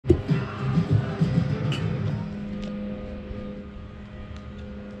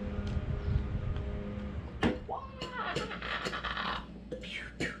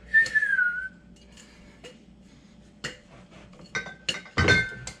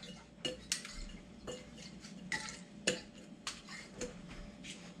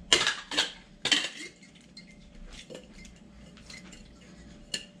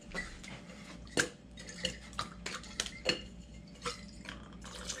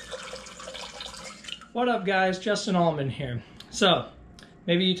What up, guys? Justin Allman here. So,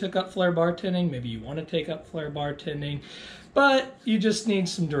 maybe you took up Flair Bartending, maybe you want to take up Flair Bartending, but you just need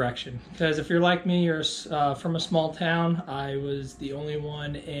some direction. Because if you're like me, you're from a small town. I was the only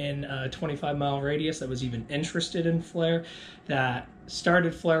one in a 25-mile radius that was even interested in Flair, that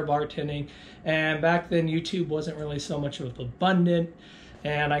started Flair Bartending. And back then, YouTube wasn't really so much of abundant,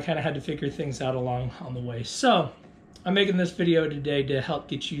 and I kind of had to figure things out along on the way. So, I'm making this video today to help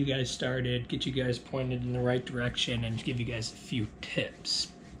get you guys started, get you guys pointed in the right direction, and give you guys a few tips.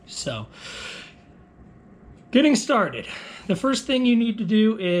 So, getting started. The first thing you need to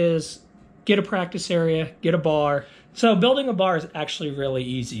do is get a practice area, get a bar. So building a bar is actually really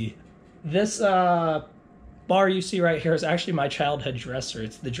easy. This bar you see right here is actually my childhood dresser.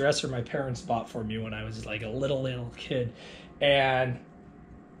 It's the dresser my parents bought for me when I was like a little kid. And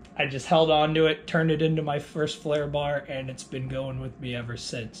I just held on to it, turned it into my first Flair bar, and it's been going with me ever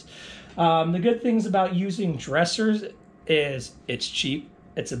since. The good things about using dressers is it's cheap,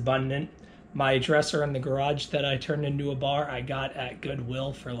 it's abundant. My dresser in the garage that I turned into a bar, I got at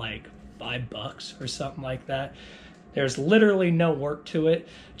Goodwill for like $5 or something like that. There's literally no work to it.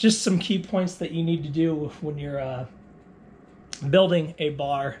 Just some key points that you need to do when you're building a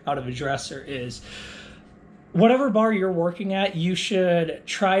bar out of a dresser is, whatever bar you're working at, you should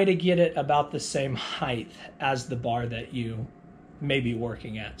try to get it about the same height as the bar that you may be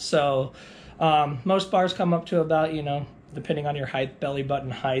working at. So most bars come up to about, depending on your height, belly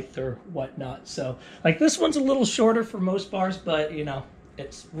button height or whatnot. So like this one's a little shorter for most bars, but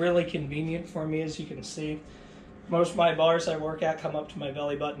it's really convenient for me, as you can see. Most of my bars I work at come up to my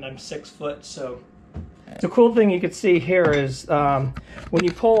belly button. I'm 6 foot, so the cool thing you can see here is when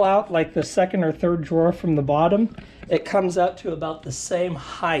you pull out like the second or third drawer from the bottom, it comes out to about the same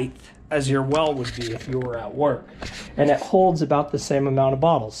height as your well would be if you were at work. And it holds about the same amount of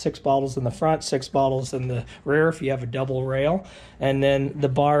bottles. 6 bottles in the front, 6 bottles in the rear if you have a double rail. And then the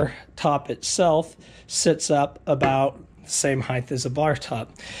bar top itself sits up about the same height as a bar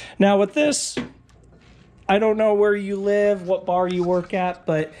top. Now with this, I don't know where you live, what bar you work at,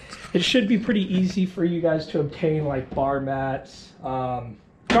 but it should be pretty easy for you guys to obtain, like bar mats,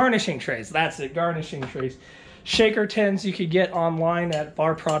 garnishing trays. That's it, garnishing trays. Shaker tins you could get online at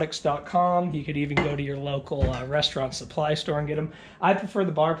barproducts.com. You could even go to your local restaurant supply store and get them. I prefer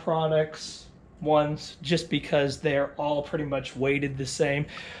the Bar Products ones just because they're all pretty much weighted the same.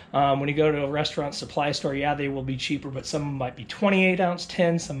 When you go to a restaurant supply store, yeah, they will be cheaper, but some of them might be 28-ounce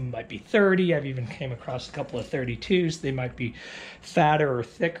tins, some might be 30. I've even came across a couple of 32s. They might be fatter or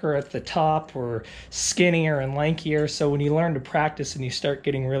thicker at the top or skinnier and lankier. So when you learn to practice and you start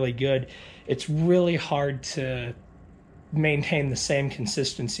getting really good, it's really hard to maintain the same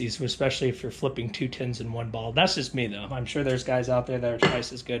consistencies, especially if you're flipping 2 tins in one ball. That's just me, though. I'm sure there's guys out there that are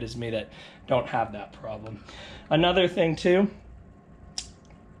twice as good as me that don't have that problem. Another thing, too,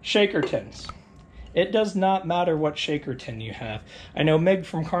 shaker tins. It does not matter what shaker tin you have. I know Mig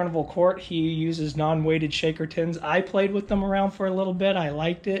from Carnival Court, he uses non-weighted shaker tins. I played with them around for a little bit. I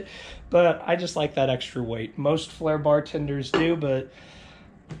liked it, but I just like that extra weight. Most Flair bartenders do, but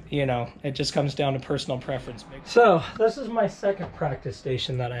it just comes down to personal preference. So this is my second practice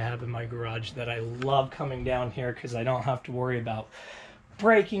station that I have in my garage that I love coming down here because I don't have to worry about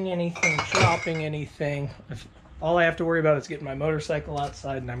breaking anything, dropping anything. All I have to worry about is getting my motorcycle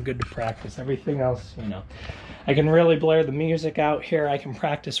outside and I'm good to practice. Everything else, I can really blare the music out here. I can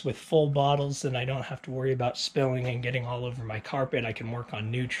practice with full bottles and I don't have to worry about spilling and getting all over my carpet. I can work on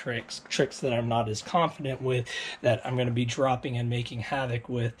new tricks that I'm not as confident with, that I'm going to be dropping and making havoc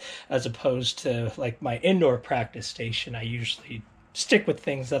with, as opposed to like my indoor practice station. I usually stick with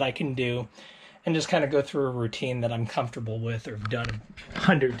things that I can do and just kind of go through a routine that I'm comfortable with or have done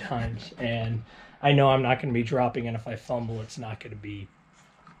 100 times. And I know I'm not going to be dropping, and if I fumble, it's not going to be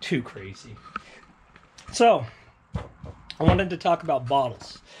too crazy. So, I wanted to talk about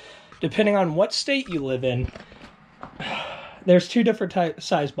bottles. Depending on what state you live in, there's 2 different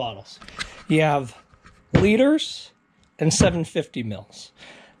size bottles. You have liters and 750 mils.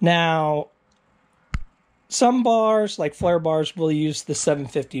 Now, some bars, like Flair bars, will use the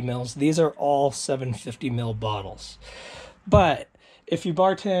 750 mils. These are all 750 mil bottles. But if you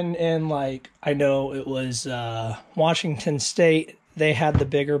bartend in, like, I know it was Washington State, they had the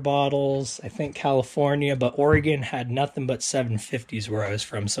bigger bottles. I think California, but Oregon had nothing but 750s where I was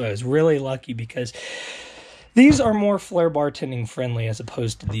from. So I was really lucky because these are more Flair bartending friendly as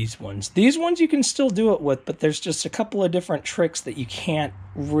opposed to these ones. These ones you can still do it with, but there's just a couple of different tricks that you can't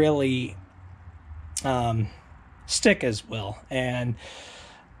really stick as well. And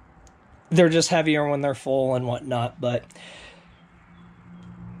they're just heavier when they're full and whatnot. But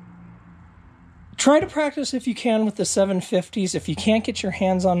Try to practice if you can with the 750s. If you can't get your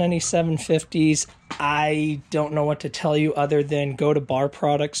hands on any 750s, I don't know what to tell you other than go to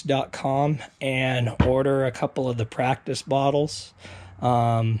barproducts.com and order a couple of the practice bottles.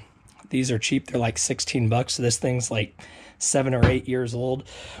 These are cheap. They're like 16 bucks. So this thing's like 7 or 8 years old.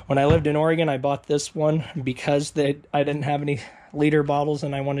 When I lived in Oregon, I bought this one because I didn't have any liter bottles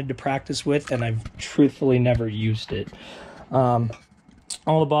and I wanted to practice with, and I've truthfully never used it.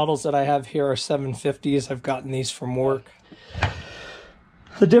 All the bottles that I have here are 750s. I've gotten these from work.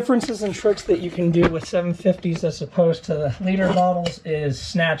 The differences and tricks that you can do with 750s as opposed to the liter bottles is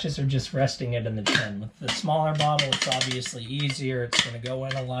snatches are just resting it in the tin. With the smaller bottle, it's obviously easier. It's going to go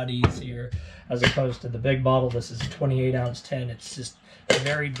in a lot easier as opposed to the big bottle. This is a 28-ounce tin. It's just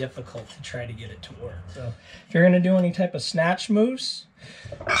very difficult to try to get it to work. So if you're going to do any type of snatch moves,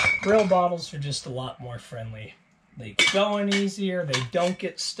 real bottles are just a lot more friendly. They go in easier, they don't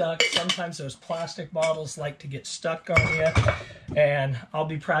get stuck. Sometimes those plastic bottles like to get stuck on you. And I'll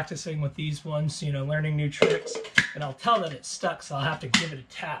be practicing with these ones, you know, learning new tricks. And I'll tell that it's stuck, so I'll have to give it a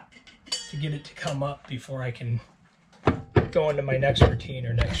tap to get it to come up before I can go into my next routine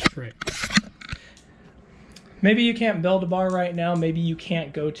or next trick. Maybe you can't build a bar right now. Maybe you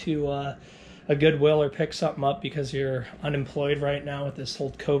can't go to a Goodwill or pick something up because you're unemployed right now with this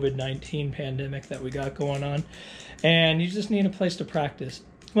whole COVID-19 pandemic that we got going on, and you just need a place to practice.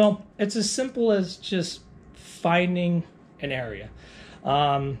 Well, it's as simple as just finding an area.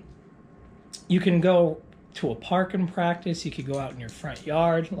 You can go to a park and practice. You could go out in your front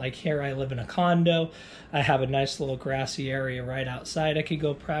yard. Like here, I live in a condo. I have a nice little grassy area right outside. I could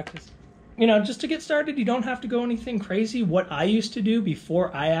go practice. You know, just to get started, you don't have to go anything crazy. What I used to do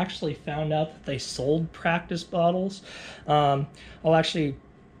before I actually found out that they sold practice bottles, I'll actually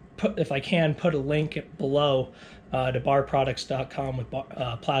put, if I can, put a link below to barproducts.com with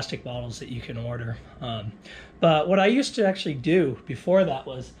plastic bottles that you can order. But what I used to actually do before that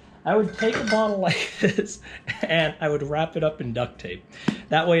was I would take a bottle like this and I would wrap it up in duct tape.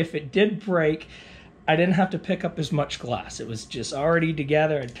 That way, if it did break, I didn't have to pick up as much glass. It was just already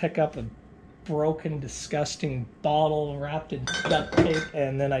together. I'd pick up a broken, disgusting bottle wrapped in duct tape,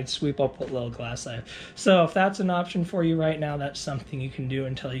 and then I'd sweep up what little glass I have. So if that's an option for you right now, that's something you can do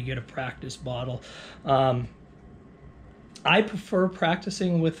until you get a practice bottle. I prefer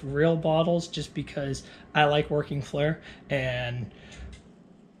practicing with real bottles just because I like working Flair, and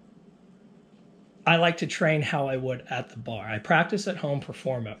I like to train how I would at the bar. I practice at home,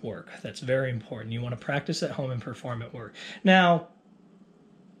 perform at work. That's very important. You want to practice at home and perform at work. Now,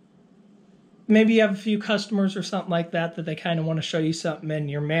 maybe you have a few customers or something like that they kind of want to show you something, and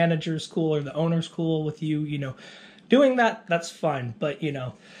your manager's cool or the owner's cool with you, you know, doing that, that's fine. But, you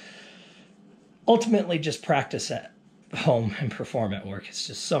know, ultimately just practice at home and perform at work. It's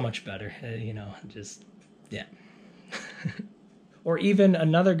just so much better, you know, just, yeah. Or even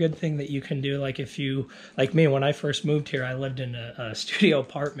another good thing that you can do, like if you, like me, when I first moved here, I lived in a studio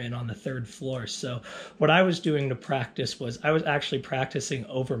apartment on the 3rd floor. So what I was doing to practice was I was actually practicing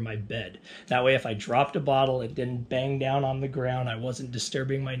over my bed. That way, if I dropped a bottle, it didn't bang down on the ground. I wasn't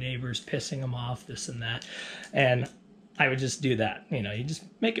disturbing my neighbors, pissing them off, this and that. And I would just do that. You know, you just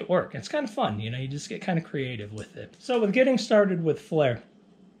make it work. It's kind of fun. You know, you just get kind of creative with it. So with getting started with Flair,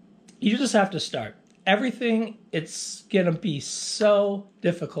 you just have to start. Everything, it's going to be so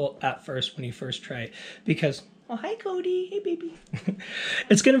difficult at first when you first try it because, oh, hi, Cody. Hey, baby.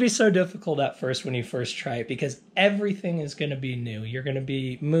 It's going to be so difficult at first when you first try it because everything is going to be new. You're going to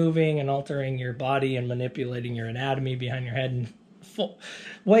be moving and altering your body and manipulating your anatomy behind your head in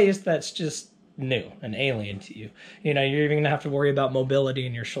ways that's just new and alien to you. You know, you're even going to have to worry about mobility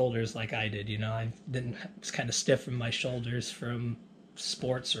in your shoulders like I did. You know, I was kind of stiff in my shoulders from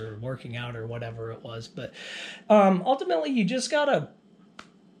sports or working out or whatever it was. But ultimately, you just gotta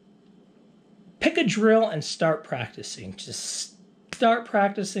pick a drill and start practicing. Just start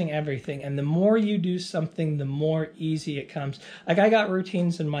practicing everything, and the more you do something, the more easy it comes. Like, I got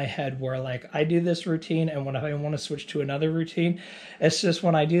routines in my head where, like, I do this routine, and when I want to switch to another routine, it's just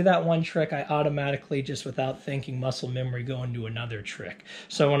when I do that one trick, I automatically, just without thinking, muscle memory, go into another trick.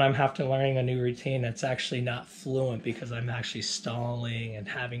 So when I'm having to learning a new routine, it's actually not fluent because I'm actually stalling and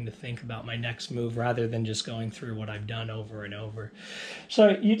having to think about my next move rather than just going through what I've done over and over.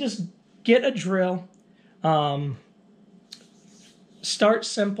 So you just get a drill. Start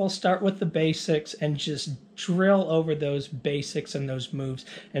simple, start with the basics, and just drill over those basics and those moves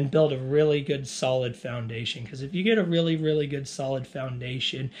and build a really good solid foundation. Because if you get a really, really good solid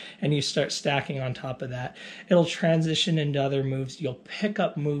foundation and you start stacking on top of that, it'll transition into other moves. You'll pick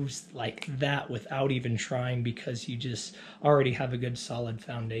up moves like that without even trying, because you just already have a good solid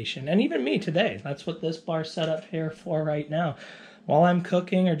foundation. And even me today, that's what this bar's set up here for right now. While I'm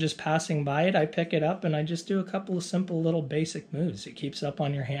cooking or just passing by it, I pick it up and I just do a couple of simple little basic moves. It keeps up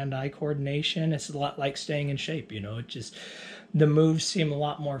on your hand-eye coordination. It's a lot like staying in shape, you know. It just, the moves seem a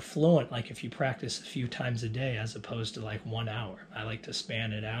lot more fluent, like if you practice a few times a day as opposed to like 1 hour. I like to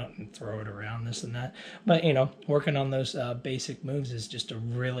span it out and throw it around, this and that. But, you know, working on those basic moves is just a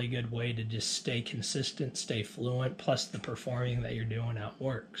really good way to just stay consistent, stay fluent, plus the performing that you're doing at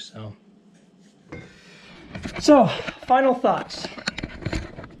work. So, final thoughts.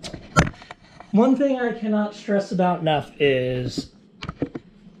 One thing I cannot stress about enough is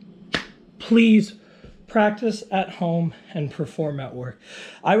please practice at home and perform at work.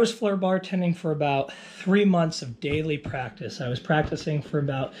 I was Flair bartending for about 3 months of daily practice. I was practicing for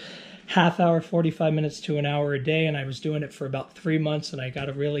about half hour, 45 minutes to an hour a day, and I was doing it for about 3 months, and I got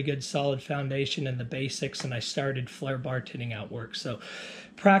a really good solid foundation in the basics, and I started Flair bartending at work. So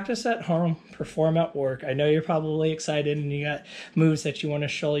practice at home, perform at work. I know you're probably excited and you got moves that you want to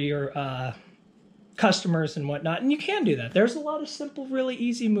show your customers and whatnot, and you can do that. There's a lot of simple, really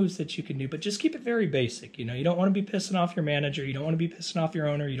easy moves that you can do, but just keep it very basic. You know, you don't want to be pissing off your manager, you don't want to be pissing off your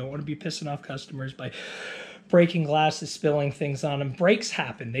owner, you don't want to be pissing off customers by breaking glasses, spilling things on them. Breaks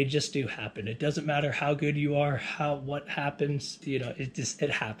happen. They just do happen. It doesn't matter how good you are, what happens, you know, it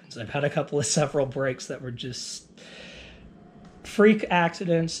happens. I've had a couple of several breaks that were just freak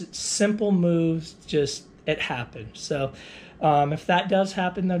accidents, simple moves, just it happened. So if that does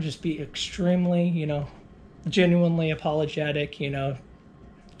happen, though, just be extremely, you know, genuinely apologetic, you know,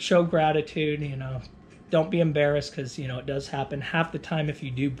 show gratitude, you know, don't be embarrassed, because, you know, it does happen. Half the time if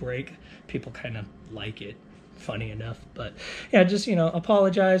you do break, people kind of like it, funny enough. But yeah, just, you know,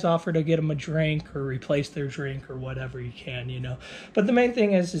 apologize, offer to get them a drink or replace their drink or whatever you can, you know. But the main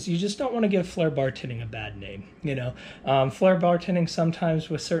thing is you just don't want to give Flair bartending a bad name, you know. Flair bartending sometimes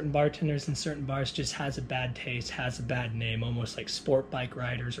with certain bartenders in certain bars just has a bad taste, has a bad name, almost like sport bike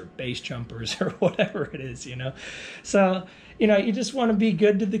riders or base jumpers or whatever it is, you know. So, you know, you just want to be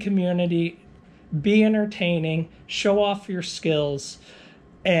good to the community, be entertaining, show off your skills,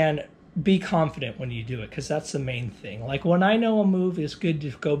 and be confident when you do it, because that's the main thing. Like, when I know a move is good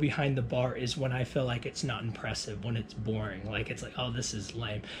to go behind the bar is when I feel like it's not impressive, when it's boring, like it's like, oh, this is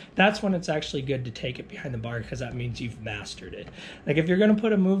lame. That's when it's actually good to take it behind the bar, because that means you've mastered it. Like, if you're going to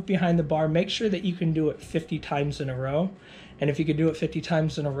put a move behind the bar, make sure that you can do it 50 times in a row. And if you could do it 50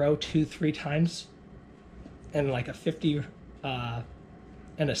 times in a row, 2-3 times, and like a 50 and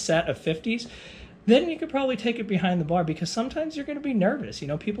a set of 50s, then you could probably take it behind the bar, because sometimes you're going to be nervous. You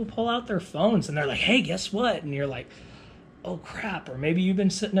know, people pull out their phones and they're like, hey, guess what? And you're like, oh, crap. Or maybe you've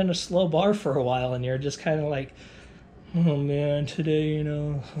been sitting in a slow bar for a while and you're just kind of like, oh, man, today, you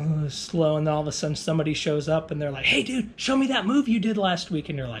know, slow. And then all of a sudden somebody shows up and they're like, hey, dude, show me that move you did last week.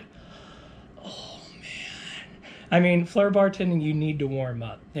 And you're like, oh, man. I mean, Flair bartending, you need to warm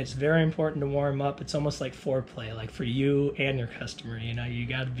up. It's very important to warm up. It's almost like foreplay, like for you and your customer. You know, you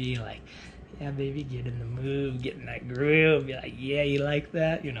got to be like, yeah, baby, get in the mood, get in that groove, be like, yeah, you like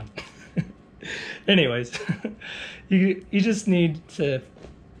that, you know. Anyways, you just need to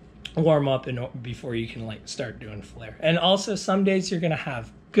warm up before you can like start doing Flair. And also, some days you're going to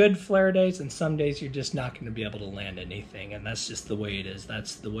have good Flair days, and some days you're just not going to be able to land anything, and that's just the way it is.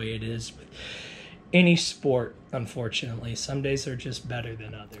 That's the way it is with any sport, unfortunately. Some days are just better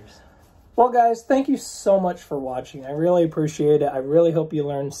than others. Well, guys, thank you so much for watching. I really appreciate it. I really hope you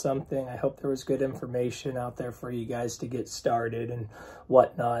learned something. I hope there was good information out there for you guys to get started and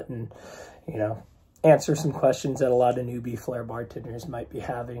whatnot, and, you know, answer some questions that a lot of newbie Flair bartenders might be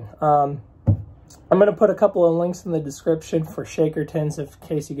having. I'm going to put a couple of links in the description for shaker tins in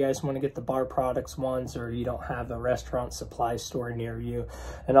case you guys want to get the bar products ones, or you don't have a restaurant supply store near you,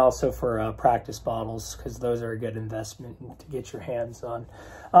 and also for practice bottles, because those are a good investment to get your hands on.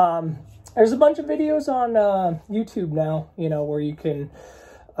 There's a bunch of videos on YouTube now, you know, where you can,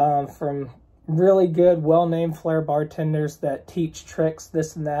 from really good, well-named Flair bartenders that teach tricks,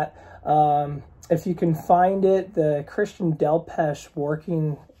 this and that. If you can find it, the Christian Delpesh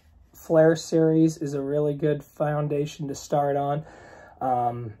Working Flair series is a really good foundation to start on.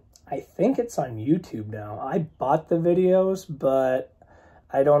 I think it's on YouTube now. I bought the videos, but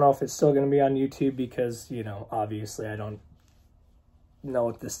I don't know if it's still going to be on YouTube because, you know, obviously I don't know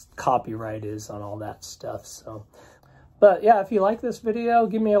what this copyright is on all that stuff. So But yeah, if you like this video,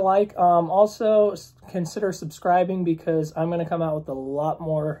 give me a like. Also, consider subscribing because I'm going to come out with a lot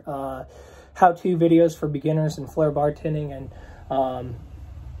more how-to videos for beginners in Flair bartending and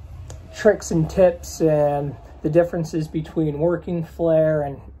tricks and tips and the differences between working Flair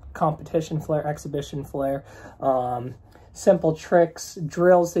and competition Flair, exhibition Flair. Simple tricks,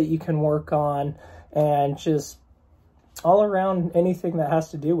 drills that you can work on, and just all around anything that has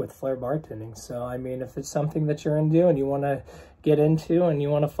to do with Flair bartending. So, I mean, if it's something that you're into and you want to get into and you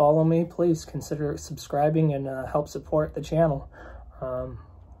want to follow me, please consider subscribing and help support the channel.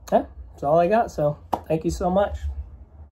 Yeah, that's all I got. So, thank you so much.